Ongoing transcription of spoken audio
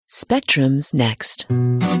Spectrum's next.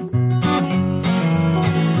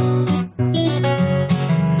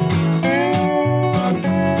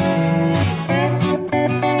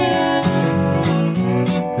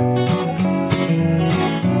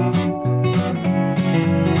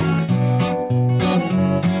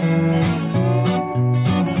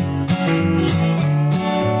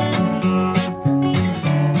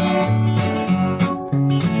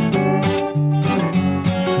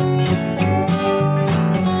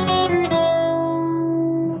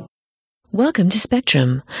 Welcome to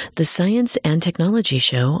Spectrum, the science and technology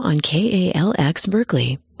show on KALX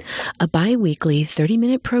Berkeley, a bi-weekly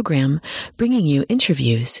 30-minute program bringing you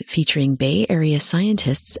interviews featuring Bay Area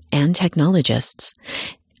scientists and technologists,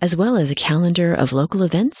 as well as a calendar of local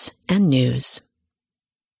events and news.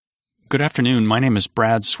 Good afternoon. My name is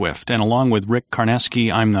Brad Swift, and along with Rick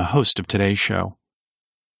Karneski, I'm the host of today's show.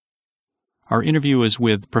 Our interview is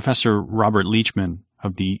with Professor Robert Leachman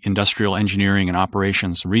of the Industrial Engineering and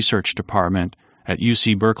Operations Research Department at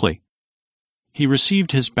UC Berkeley. He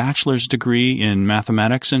received his bachelor's degree in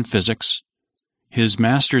mathematics and physics, his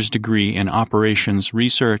master's degree in operations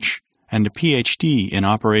research, and a PhD in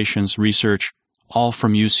operations research, all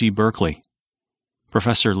from UC Berkeley.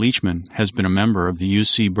 Professor Leachman has been a member of the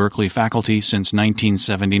UC Berkeley faculty since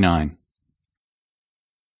 1979.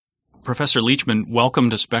 Professor Leachman, welcome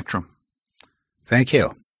to Spectrum. Thank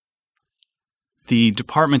you. The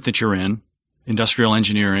department that you're in, Industrial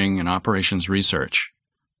Engineering and Operations Research,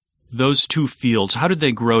 those two fields, how did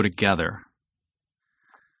they grow together?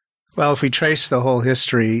 Well, if we trace the whole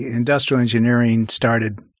history, industrial engineering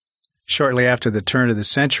started shortly after the turn of the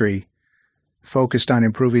century, focused on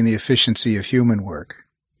improving the efficiency of human work.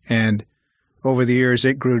 And over the years,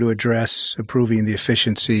 it grew to address improving the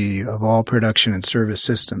efficiency of all production and service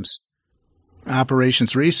systems.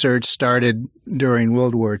 Operations research started during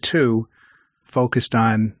World War II, focused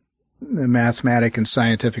on the mathematic and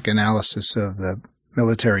scientific analysis of the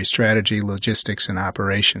military strategy, logistics, and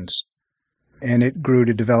operations. And it grew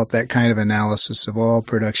to develop that kind of analysis of all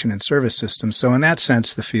production and service systems. So in that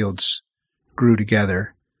sense, the fields grew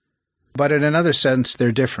together. But in another sense,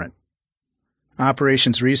 they're different.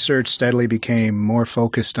 Operations research steadily became more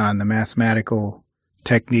focused on the mathematical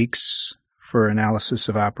techniques for analysis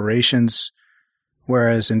of operations,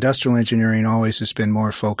 whereas industrial engineering always has been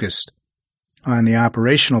more focused on the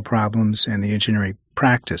operational problems and the engineering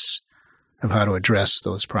practice of how to address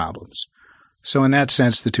those problems. So in that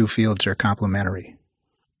sense, the two fields are complementary.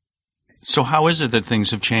 So how is it that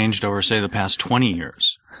things have changed over, say, the past 20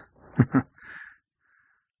 years?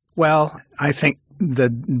 Well, I think the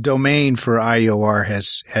domain for IOR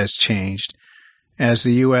has changed. As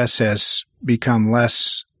the U.S. has become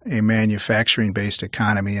less a manufacturing-based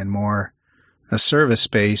economy and more a service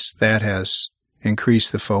base, that has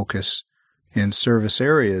increased the focus in service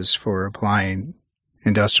areas for applying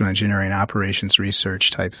industrial engineering operations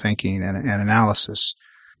research type thinking and analysis,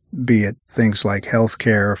 be it things like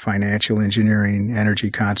healthcare, financial engineering,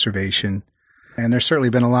 energy conservation. And there's certainly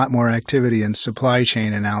been a lot more activity in supply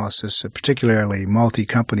chain analysis, particularly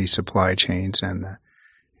multi-company supply chains and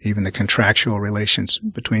even the contractual relations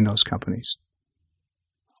between those companies.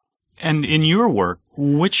 And in your work,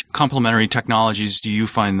 which complementary technologies do you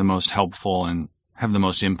find the most helpful and have the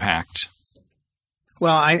most impact?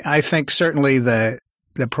 Well, I think certainly the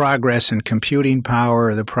progress in computing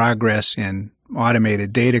power, the progress in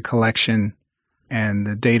automated data collection, and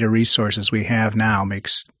the data resources we have now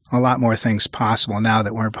makes a lot more things possible now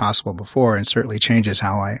that weren't possible before, and certainly changes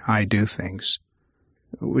how I do things.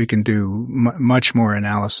 We can do much more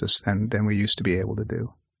analysis than we used to be able to do.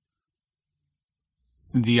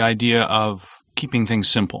 The idea of keeping things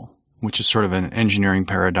simple, which is sort of an engineering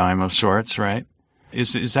paradigm of sorts, right?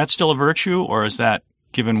 Is that still a virtue, or is that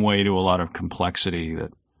given way to a lot of complexity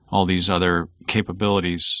that all these other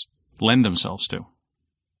capabilities lend themselves to?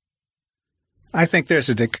 I think there's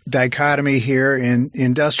a dichotomy here. In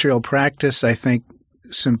industrial practice, I think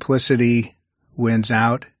simplicity wins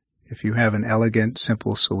out. If you have an elegant,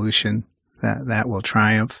 simple solution, that will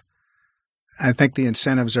triumph. I think the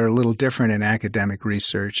incentives are a little different in academic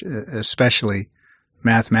research, especially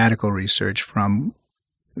mathematical research, from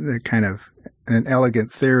the kind of an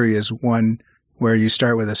elegant theory is one where you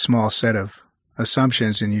start with a small set of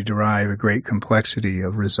assumptions and you derive a great complexity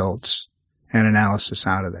of results and analysis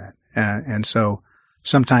out of that. And so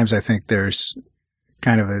sometimes I think there's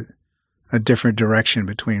kind of a different direction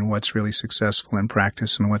between what's really successful in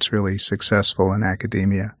practice and what's really successful in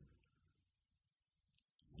academia.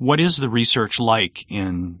 What is the research like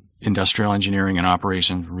in industrial engineering and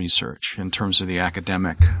operations research in terms of the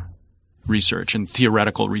academic research and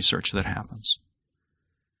theoretical research that happens?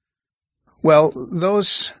 Well,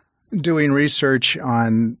 those doing research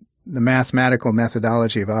on the mathematical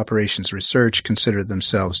methodology of operations research consider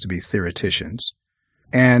themselves to be theoreticians.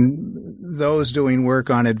 And those doing work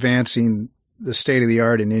on advancing the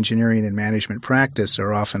state-of-the-art in engineering and management practice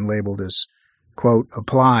are often labeled as, quote,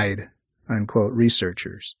 applied, unquote,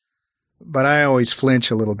 researchers. But I always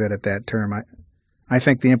flinch a little bit at that term. I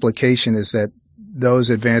think the implication is that those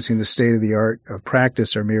advancing the state-of-the-art of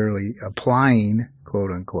practice are merely applying,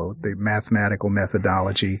 quote unquote, the mathematical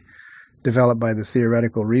methodology developed by the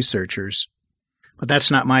theoretical researchers. But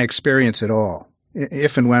that's not my experience at all.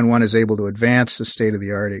 If and when one is able to advance the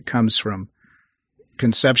state-of-the-art, it comes from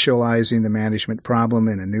conceptualizing the management problem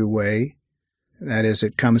in a new way. That is,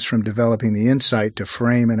 it comes from developing the insight to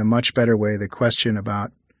frame in a much better way the question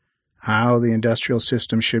about how the industrial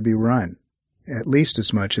system should be run, at least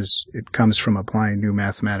as much as it comes from applying new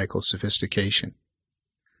mathematical sophistication.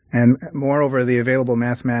 And moreover, the available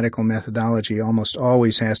mathematical methodology almost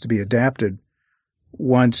always has to be adapted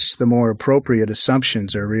once the more appropriate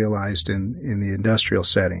assumptions are realized in the industrial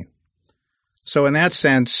setting. So in that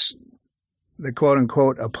sense, the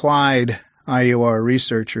quote-unquote applied IUR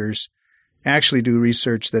researchers actually do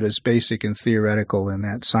research that is basic and theoretical in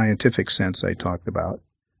that scientific sense I talked about.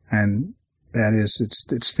 And that is,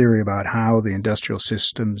 it's theory about how the industrial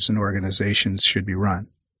systems and organizations should be run.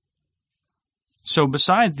 So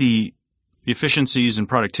beside the efficiencies and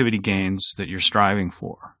productivity gains that you're striving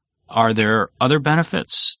for, are there other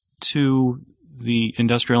benefits to the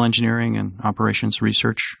industrial engineering and operations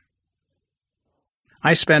research?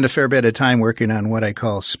 I spend a fair bit of time working on what I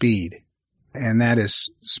call speed. And that is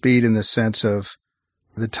speed in the sense of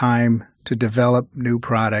the time to develop new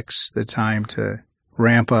products, the time to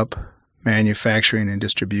ramp up manufacturing and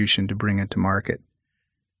distribution to bring it to market.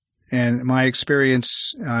 And my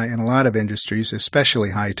experience in a lot of industries,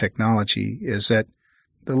 especially high technology, is that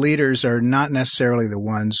the leaders are not necessarily the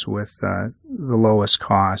ones with the lowest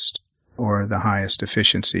cost or the highest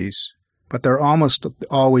efficiencies, but they're almost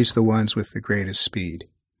always the ones with the greatest speed.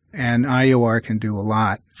 And IUR can do a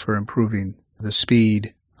lot for improving the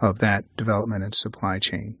speed of that development and supply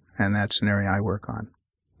chain, and that's an area I work on.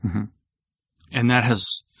 Mm-hmm. And that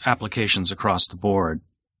has applications across the board,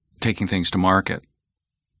 taking things to market.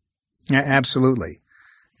 Yeah, absolutely.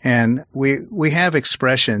 And we have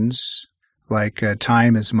expressions like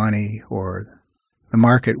time is money or the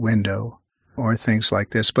market window or things like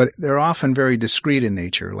this, but they're often very discrete in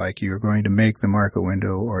nature, like you're going to make the market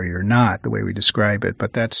window or you're not, the way we describe it.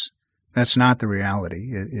 But that's not the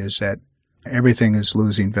reality. It is that everything is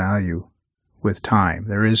losing value with time.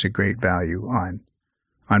 There is a great value on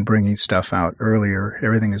bringing stuff out earlier.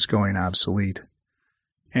 Everything is going obsolete.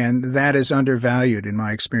 And that is undervalued in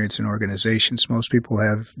my experience in organizations. Most people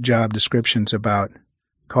have job descriptions about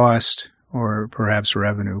cost or perhaps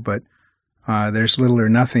revenue, but there's little or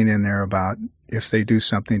nothing in there about if they do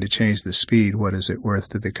something to change the speed, what is it worth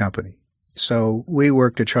to the company? So we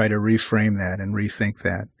work to try to reframe that and rethink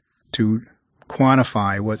that, to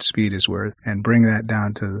quantify what speed is worth and bring that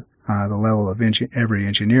down to the level of every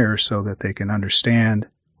engineer so that they can understand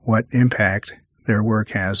what impact their work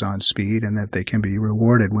has on speed and that they can be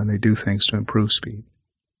rewarded when they do things to improve speed.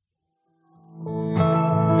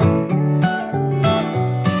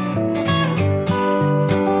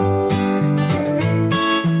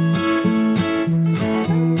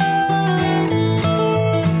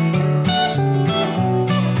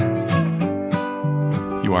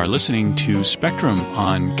 You are listening to Spectrum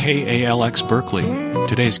on KALX Berkeley.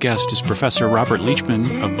 Today's guest is Professor Robert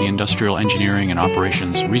Leachman of the Industrial Engineering and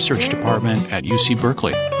Operations Research Department at UC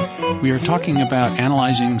Berkeley. We are talking about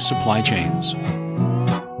analyzing supply chains.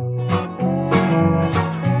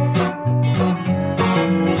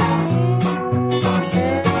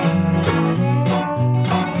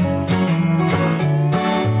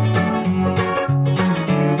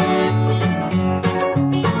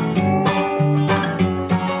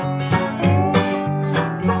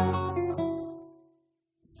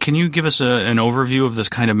 Can you give us an overview of this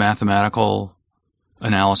kind of mathematical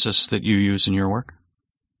analysis that you use in your work?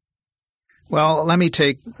 Well, let me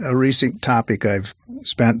take a recent topic I've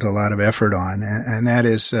spent a lot of effort on, and that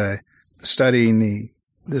is studying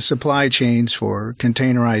the supply chains for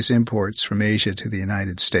containerized imports from Asia to the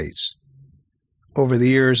United States. Over the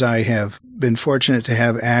years, I have been fortunate to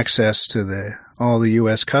have access to all the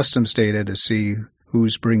U.S. customs data to see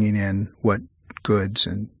who's bringing in what goods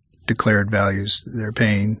and declared values they're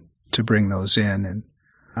paying to bring those in. And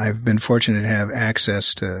I've been fortunate to have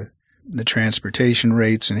access to the transportation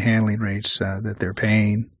rates and handling rates that they're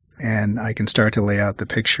paying. And I can start to lay out the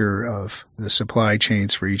picture of the supply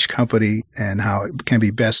chains for each company and how it can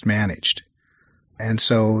be best managed. And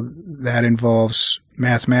so that involves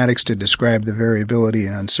mathematics to describe the variability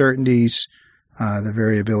and uncertainties, the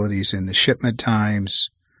variabilities in the shipment times,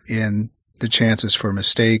 in the chances for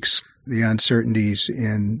mistakes, the uncertainties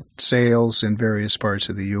in sales in various parts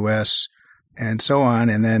of the U.S., and so on,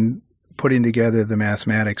 and then putting together the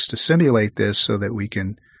mathematics to simulate this so that we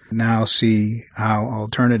can now see how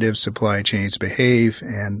alternative supply chains behave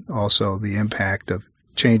and also the impact of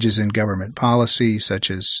changes in government policy,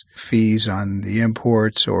 such as fees on the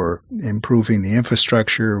imports or improving the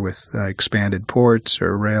infrastructure with expanded ports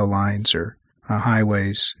or rail lines or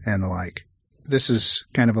highways and the like. This is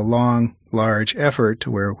kind of a long, large effort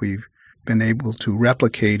to where we've been able to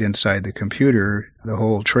replicate inside the computer the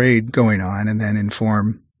whole trade going on and then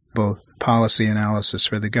inform both policy analysis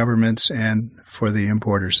for the governments and for the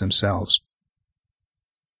importers themselves.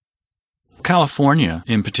 California,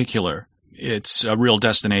 in particular, it's a real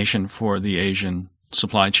destination for the Asian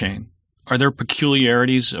supply chain. Are there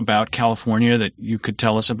peculiarities about California that you could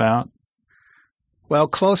tell us about? Well,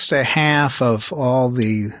 close to half of all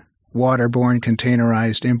the waterborne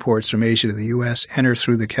containerized imports from Asia to the U.S. enter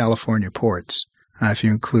through the California ports, if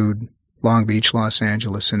you include Long Beach, Los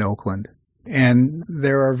Angeles, and Oakland. And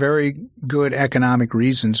there are very good economic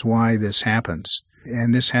reasons why this happens.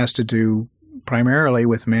 And this has to do primarily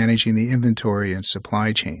with managing the inventory and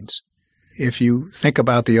supply chains. If you think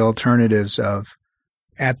about the alternatives of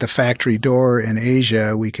at the factory door in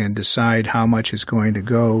Asia, we can decide how much is going to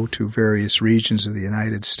go to various regions of the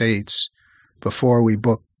United States before we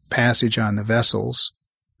book passage on the vessels.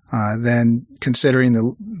 Then considering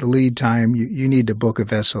the lead time, you need to book a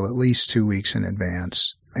vessel at least 2 weeks in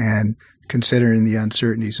advance. And considering the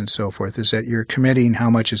uncertainties and so forth, is that you're committing how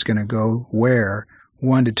much is going to go where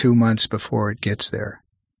 1 to 2 months before it gets there.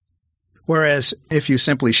 Whereas if you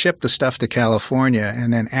simply ship the stuff to California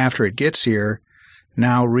and then after it gets here,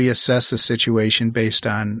 now reassess the situation based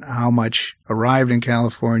on how much arrived in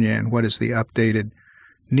California and what is the updated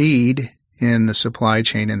need in the supply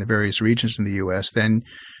chain in the various regions in the U.S., then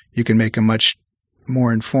you can make a much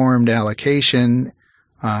more informed allocation,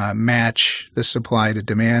 match the supply to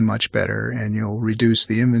demand much better, and you'll reduce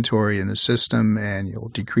the inventory in the system, and you'll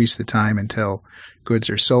decrease the time until goods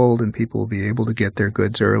are sold and people will be able to get their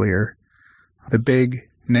goods earlier. The big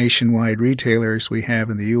nationwide retailers we have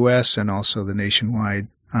in the U.S. and also the nationwide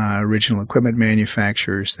original equipment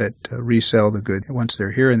manufacturers that resell the goods once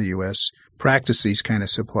they're here in the U.S. practice these kind of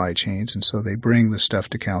supply chains, and so they bring the stuff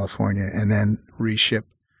to California and then reship.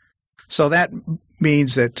 So that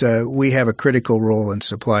means that we have a critical role in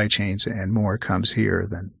supply chains, and more comes here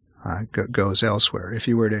than goes elsewhere. If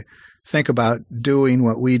you were to think about doing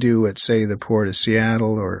what we do at, say, the Port of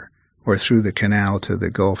Seattle or through the canal to the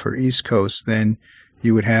Gulf or East Coast, then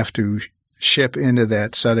you would have to ship into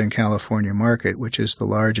that Southern California market, which is the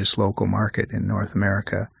largest local market in North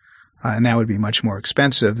America. And that would be much more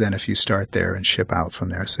expensive than if you start there and ship out from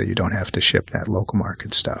there, so you don't have to ship that local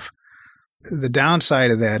market stuff. The downside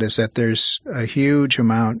of that is that there's a huge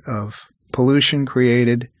amount of pollution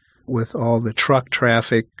created with all the truck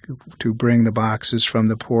traffic to bring the boxes from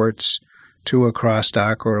the ports to a cross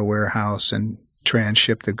dock or a warehouse and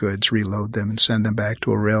transship the goods, reload them, and send them back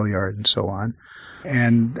to a rail yard and so on.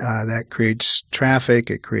 And that creates traffic,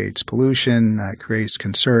 it creates pollution, it creates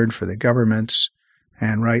concern for the governments,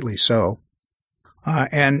 and rightly so.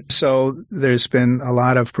 And so there's been a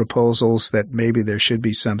lot of proposals that maybe there should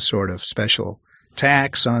be some sort of special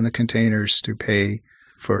tax on the containers to pay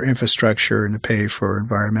for infrastructure and to pay for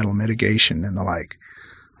environmental mitigation and the like.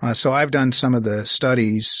 So I've done some of the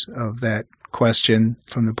studies of that question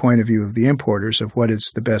from the point of view of the importers of what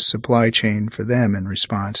is the best supply chain for them in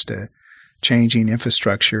response to changing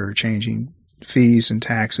infrastructure, changing fees and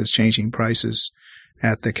taxes, changing prices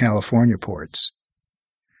at the California ports.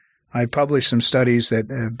 I published some studies that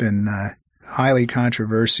have been highly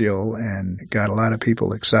controversial and got a lot of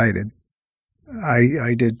people excited.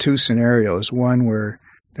 I did two scenarios, one where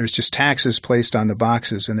there's just taxes placed on the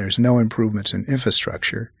boxes and there's no improvements in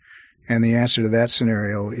infrastructure. And the answer to that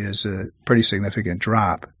scenario is a pretty significant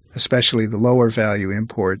drop, especially the lower value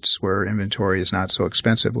imports where inventory is not so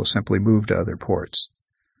expensive will simply move to other ports.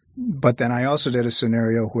 But then I also did a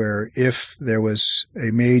scenario where if there was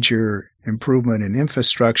a major improvement in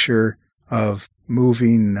infrastructure of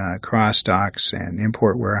moving cross docks and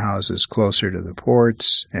import warehouses closer to the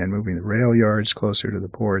ports and moving the rail yards closer to the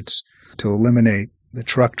ports to eliminate the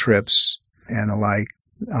truck trips and the like,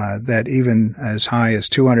 that even as high as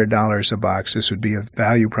 $200 a box, this would be a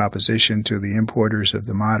value proposition to the importers of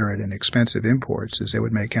the moderate and expensive imports, as it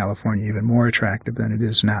would make California even more attractive than it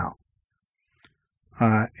is now.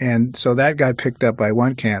 And so that got picked up by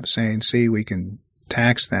one camp saying, see, we can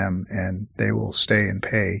tax them and they will stay and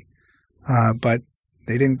pay. But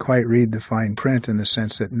they didn't quite read the fine print in the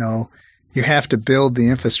sense that, no, you have to build the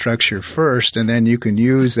infrastructure first, and then you can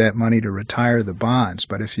use that money to retire the bonds.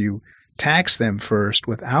 But if you tax them first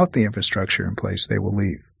without the infrastructure in place, they will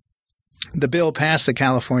leave. The bill passed the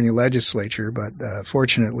California legislature, but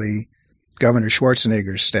fortunately, Governor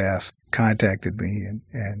Schwarzenegger's staff contacted me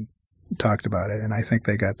and talked about it, and I think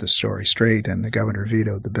they got the story straight, and the governor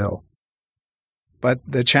vetoed the bill. But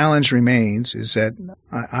the challenge remains is that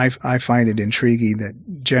I find it intriguing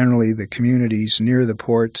that generally the communities near the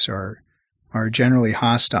ports are generally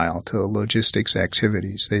hostile to logistics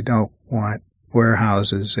activities. They don't want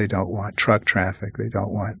warehouses, they don't want truck traffic, they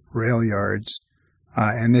don't want rail yards,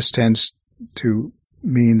 and this tends to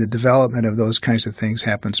mean the development of those kinds of things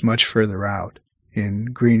happens much further out in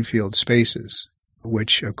greenfield spaces,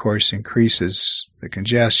 which of course increases the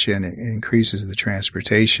congestion, it increases the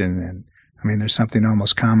transportation, and I mean, there's something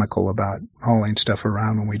almost comical about hauling stuff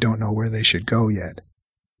around when we don't know where they should go yet.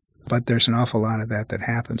 But there's an awful lot of that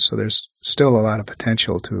happens, so there's still a lot of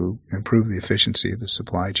potential to improve the efficiency of the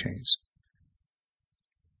supply chains.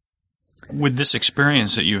 With this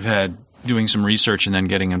experience that you've had doing some research and then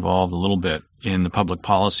getting involved a little bit in the public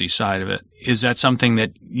policy side of it, is that something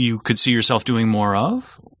that you could see yourself doing more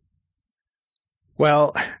of?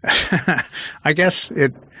 Well, I guess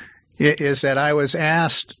it is that I was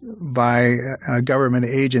asked by a government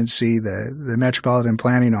agency, the Metropolitan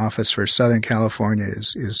Planning Office for Southern California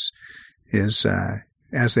is as the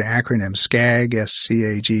acronym SCAG,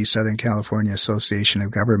 S-C-A-G, Southern California Association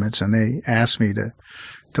of Governments, and they asked me to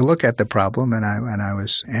look at the problem, and I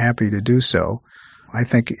was happy to do so. I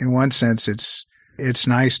think in one sense it's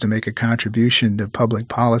nice to make a contribution to public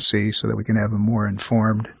policy so that we can have a more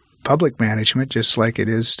informed public management, just like it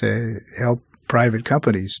is to help private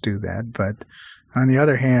companies do that. But on the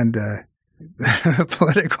other hand, the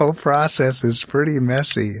political process is pretty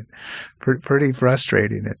messy, pretty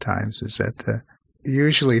frustrating at times, is that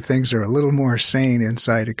usually things are a little more sane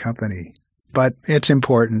inside a company. But it's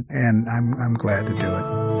important, and I'm glad to do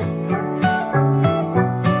it.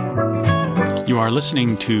 You are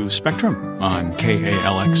listening to Spectrum on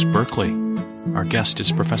KALX Berkeley. Our guest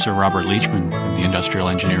is Professor Robert Leachman of the Industrial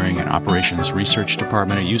Engineering and Operations Research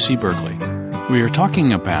Department at UC Berkeley. We are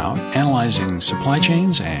talking about analyzing supply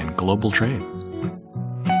chains and global trade.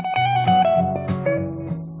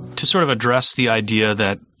 To sort of address the idea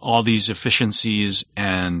that all these efficiencies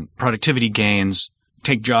and productivity gains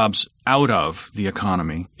take jobs out of the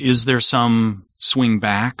economy, is there some swing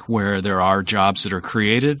back where there are jobs that are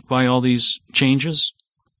created by all these changes?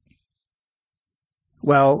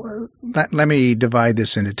 Well, let me divide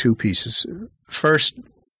this into two pieces. First,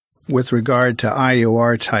 with regard to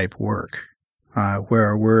IOR-type work,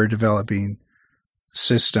 where we're developing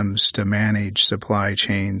systems to manage supply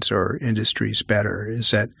chains or industries better, is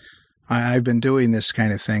that I've been doing this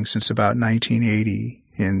kind of thing since about 1980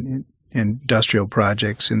 in industrial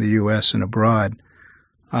projects in the U.S. and abroad.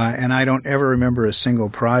 And I don't ever remember a single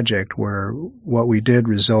project where what we did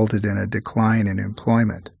resulted in a decline in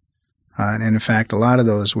employment. And in fact, a lot of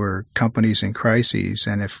those were companies in crises.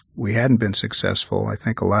 And if we hadn't been successful, I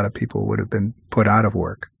think a lot of people would have been put out of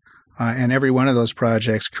work. And every one of those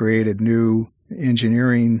projects created new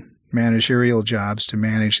engineering managerial jobs to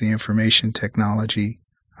manage the information technology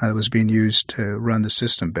that was being used to run the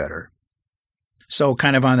system better. So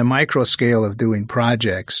kind of on the micro scale of doing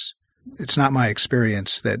projects, it's not my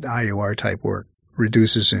experience that IOR-type work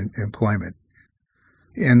reduces employment.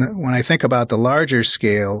 And when I think about the larger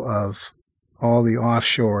scale of all the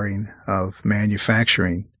offshoring of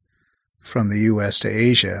manufacturing from the U.S. to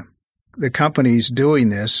Asia, the companies doing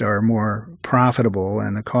this are more profitable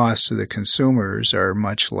and the costs to the consumers are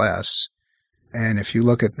much less. And if you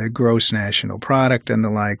look at the gross national product and the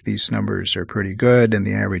like, these numbers are pretty good, and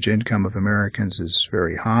the average income of Americans is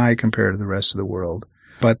very high compared to the rest of the world.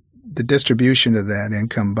 But the distribution of that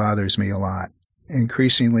income bothers me a lot.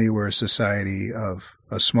 Increasingly, we're a society of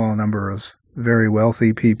a small number of very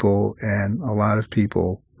wealthy people and a lot of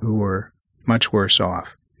people who are much worse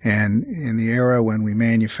off. And in the era when we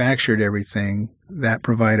manufactured everything, that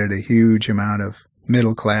provided a huge amount of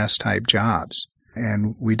middle-class type jobs.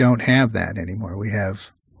 And we don't have that anymore. We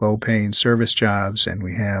have low-paying service jobs, and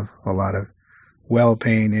we have a lot of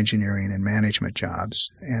well-paying engineering and management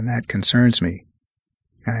jobs, and that concerns me.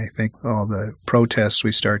 I think all the protests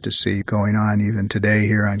we start to see going on even today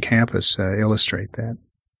here on campus illustrate that.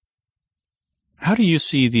 How do you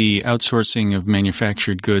see the outsourcing of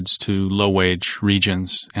manufactured goods to low-wage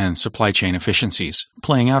regions and supply chain efficiencies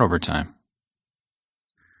playing out over time?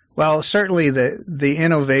 Well, certainly the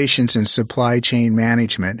innovations in supply chain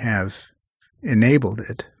management have enabled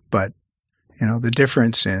it, but the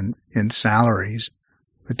difference in salaries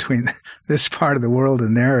between this part of the world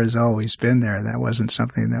and there has always been there. That wasn't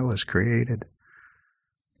something that was created.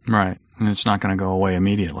 Right. And it's not going to go away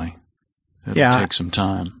immediately. It'll take some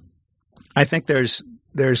time. I think there's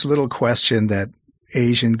little question that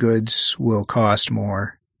Asian goods will cost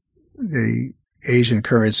more. The Asian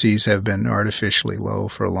currencies have been artificially low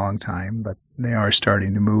for a long time, but they are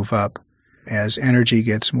starting to move up. As energy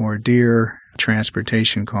gets more dear,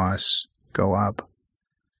 transportation costs go up.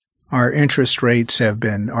 Our interest rates have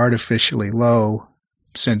been artificially low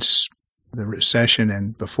since the recession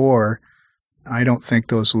and before. I don't think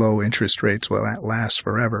those low interest rates will last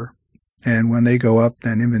forever. And when they go up,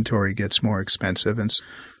 then inventory gets more expensive. And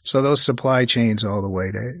so those supply chains all the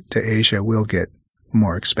way to Asia will get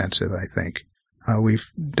more expensive, I think. We've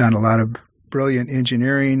done a lot of brilliant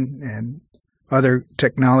engineering and other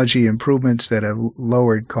technology improvements that have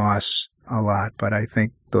lowered costs a lot, but I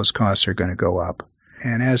think those costs are going to go up.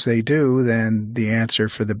 And as they do, then the answer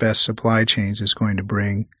for the best supply chains is going to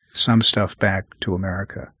bring some stuff back to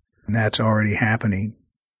America. And that's already happening.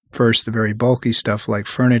 First, the very bulky stuff like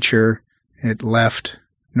furniture, it left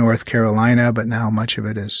North Carolina, but now much of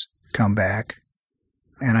it has come back.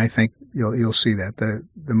 And I think you'll see that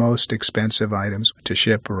the most expensive items to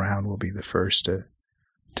ship around will be the first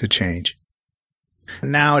to change.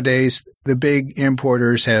 Nowadays, the big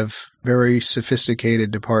importers have very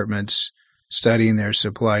sophisticated departments studying their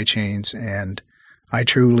supply chains, and I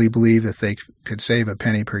truly believe that they could save a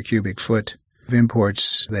penny per cubic foot of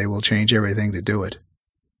imports, they will change everything to do it.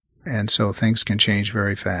 And so things can change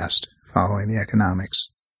very fast following the economics.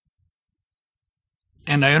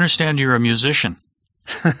 And I understand you're a musician.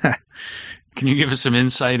 Can you give us some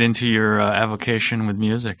insight into your avocation with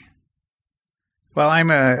music? Well,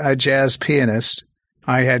 I'm a jazz pianist.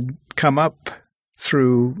 I had come up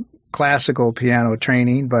through classical piano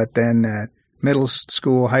training, but then at middle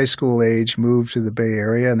school, high school age, moved to the Bay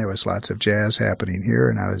Area, and there was lots of jazz happening here,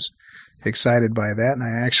 and I was excited by that. And I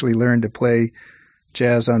actually learned to play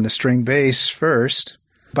jazz on the string bass first.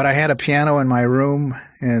 But I had a piano in my room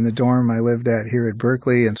in the dorm I lived at here at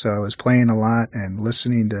Berkeley, and so I was playing a lot and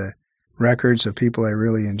listening to records of people I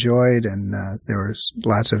really enjoyed, and there was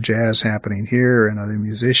lots of jazz happening here and other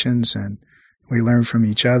musicians, and we learn from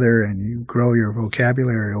each other, and you grow your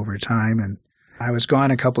vocabulary over time. And I was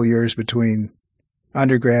gone a couple of years between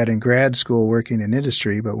undergrad and grad school working in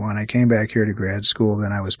industry, but when I came back here to grad school,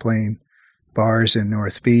 then I was playing bars in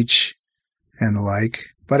North Beach and the like.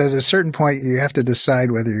 But at a certain point, you have to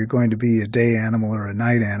decide whether you're going to be a day animal or a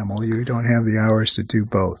night animal. You don't have the hours to do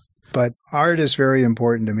both. But art is very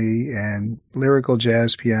important to me, and lyrical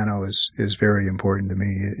jazz piano is very important to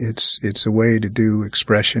me. It's a way to do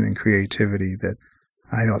expression and creativity that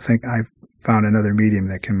I don't think I've found another medium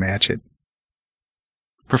that can match it.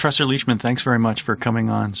 Professor Leachman, thanks very much for coming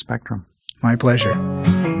on Spectrum. My pleasure.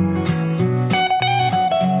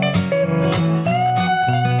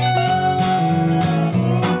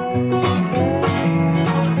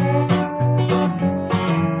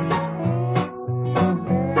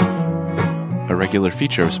 A regular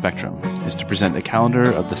feature of Spectrum is to present a calendar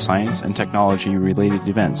of the science and technology-related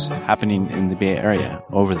events happening in the Bay Area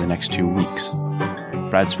over the next 2 weeks.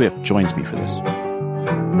 Brad Swift joins me for this.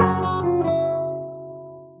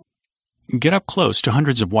 Get up close to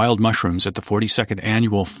hundreds of wild mushrooms at the 42nd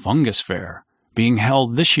Annual Fungus Fair, being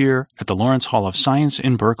held this year at the Lawrence Hall of Science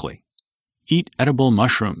in Berkeley. Eat edible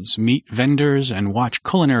mushrooms, meet vendors, and watch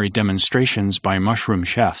culinary demonstrations by mushroom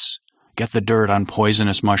chefs. Get the dirt on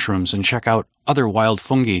poisonous mushrooms and check out other wild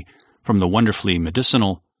fungi, from the wonderfully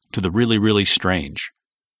medicinal to the really, really strange.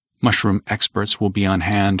 Mushroom experts will be on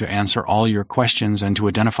hand to answer all your questions and to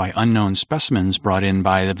identify unknown specimens brought in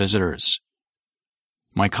by the visitors.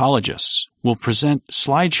 Mycologists will present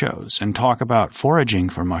slideshows and talk about foraging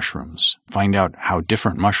for mushrooms, find out how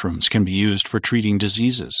different mushrooms can be used for treating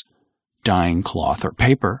diseases, dyeing cloth or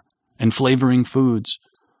paper, and flavoring foods.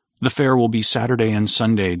 The fair will be Saturday and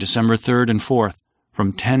Sunday, December 3rd and 4th,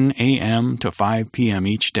 from 10 a.m. to 5 p.m.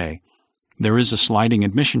 each day. There is a sliding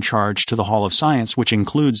admission charge to the Hall of Science, which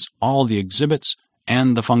includes all the exhibits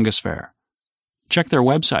and the Fungus Fair. Check their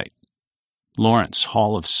website,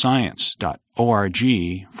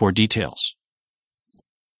 lawrencehallofscience.org, for details.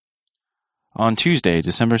 On Tuesday,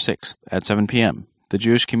 December 6th at 7 p.m., the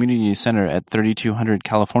Jewish Community Center at 3200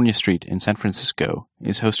 California Street in San Francisco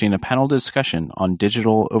is hosting a panel discussion on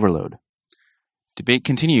digital overload. Debate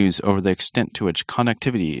continues over the extent to which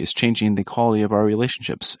connectivity is changing the quality of our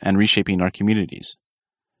relationships and reshaping our communities.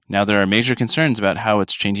 Now there are major concerns about how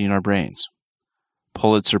it's changing our brains.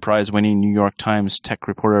 Pulitzer Prize-winning New York Times tech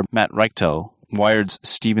reporter Matt Reichtel, Wired's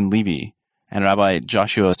Stephen Levy, and Rabbi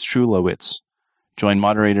Joshua Shulowitz Join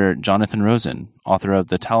moderator Jonathan Rosen, author of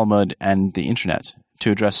The Talmud and the Internet,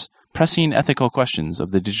 to address pressing ethical questions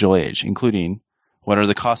of the digital age, including, what are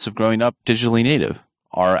the costs of growing up digitally native?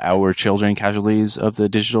 Are our children casualties of the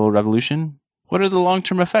digital revolution? What are the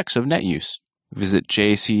long-term effects of net use? Visit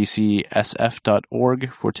jccsf.org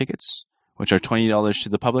for tickets, which are $20 to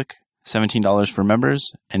the public, $17 for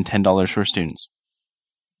members, and $10 for students.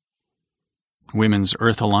 Women's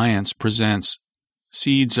Earth Alliance presents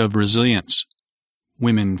Seeds of Resilience,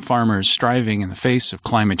 Women Farmers Striving in the Face of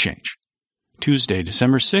Climate Change. Tuesday,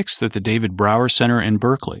 December 6th at the David Brower Center in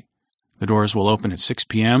Berkeley. The doors will open at 6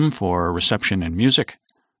 p.m. for reception and music.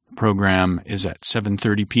 The program is at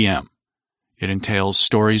 7:30 p.m. It entails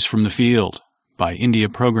Stories from the Field by India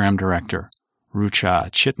Program Director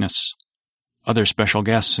Rucha Chitnis. Other special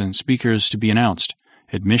guests and speakers to be announced.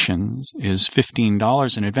 Admissions is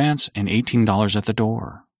 $15 in advance and $18 at the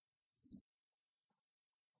door.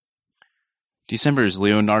 December's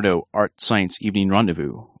Leonardo Art Science Evening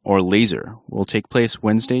Rendezvous, or LASER, will take place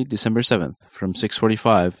Wednesday, December 7th from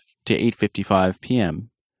 6:45 to 8:55 p.m.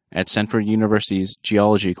 at Stanford University's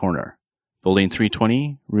Geology Corner, Building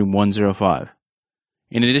 320, Room 105.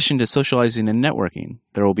 In addition to socializing and networking,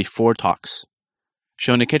 there will be 4 talks.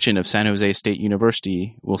 Shona Kitchen of San Jose State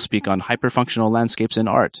University will speak on hyperfunctional landscapes in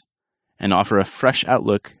art and offer a fresh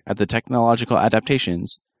outlook at the technological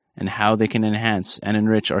adaptations and how they can enhance and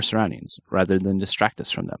enrich our surroundings rather than distract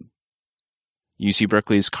us from them. UC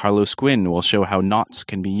Berkeley's Carlos Gwynn will show how knots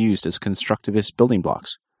can be used as constructivist building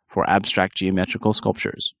blocks for abstract geometrical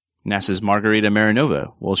sculptures. NASA's Margarita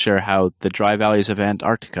Marinova will share how the dry valleys of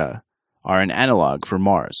Antarctica are an analog for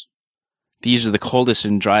Mars. These are the coldest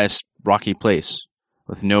and driest rocky place,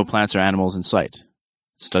 with no plants or animals in sight.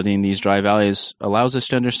 Studying these dry valleys allows us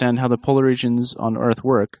to understand how the polar regions on Earth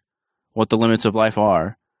work, what the limits of life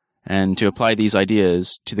are, and to apply these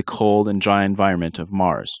ideas to the cold and dry environment of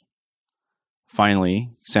Mars.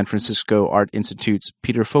 Finally, San Francisco Art Institute's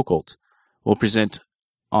Peter Foucault will present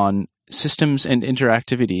on systems and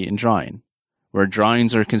interactivity in drawing, where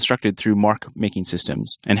drawings are constructed through mark-making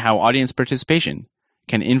systems, and how audience participation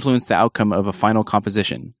can influence the outcome of a final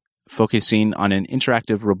composition, focusing on an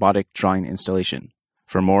interactive robotic drawing installation.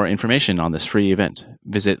 For more information on this free event,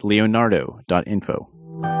 visit leonardo.info.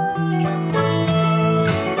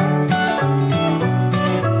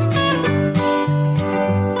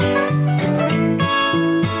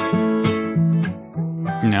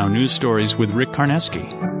 Now news stories with Rick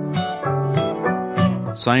Karneski.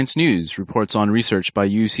 Science News reports on research by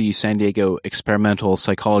UC San Diego experimental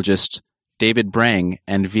psychologists David Brang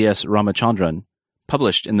and V.S. Ramachandran,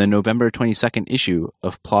 published in the November 22nd issue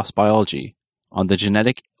of PLOS Biology on the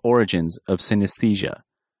genetic origins of synesthesia,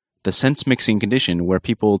 the sense-mixing condition where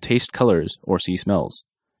people taste colors or see smells,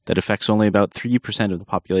 that affects only about 3% of the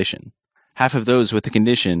population. Half of those with the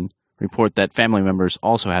condition report that family members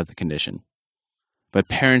also have the condition, but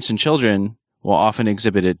parents and children will often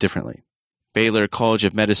exhibit it differently. Baylor College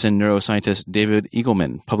of Medicine neuroscientist David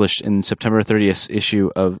Eagleman published in September 30th issue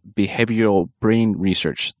of Behavioral Brain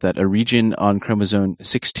Research that a region on chromosome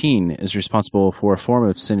 16 is responsible for a form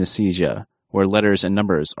of synesthesia, where letters and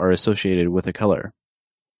numbers are associated with a color.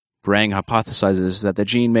 Brang hypothesizes that the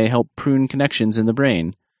gene may help prune connections in the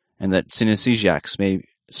brain, and that synesthesiacs may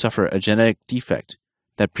suffer a genetic defect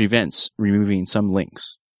that prevents removing some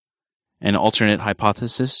links. An alternate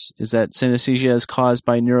hypothesis is that synesthesia is caused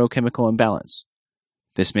by neurochemical imbalance.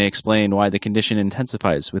 This may explain why the condition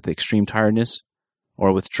intensifies with extreme tiredness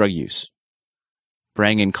or with drug use.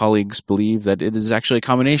 Brang and colleagues believe that it is actually a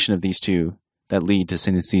combination of these two that lead to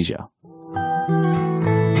synesthesia.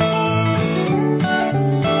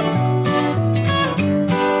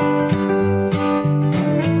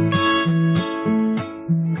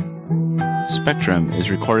 Spectrum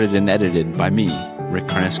is recorded and edited by me, Rick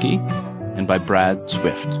Karneski, and by Brad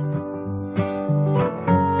Swift.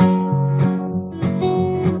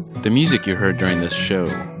 The music you heard during this show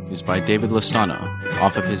is by David Lastana,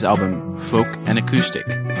 off of his album Folk and Acoustic.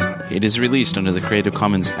 It is released under the Creative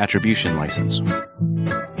Commons Attribution License.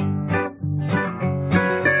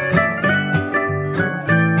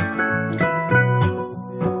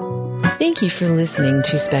 Thank you for listening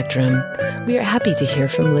to Spectrum. We are happy to hear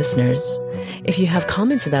from listeners. If you have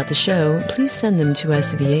comments about the show, please send them to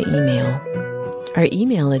us via email. Our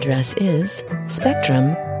email address is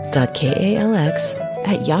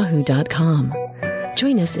spectrum.kalx@yahoo.com.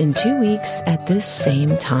 Join us in 2 weeks at this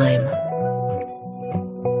same time.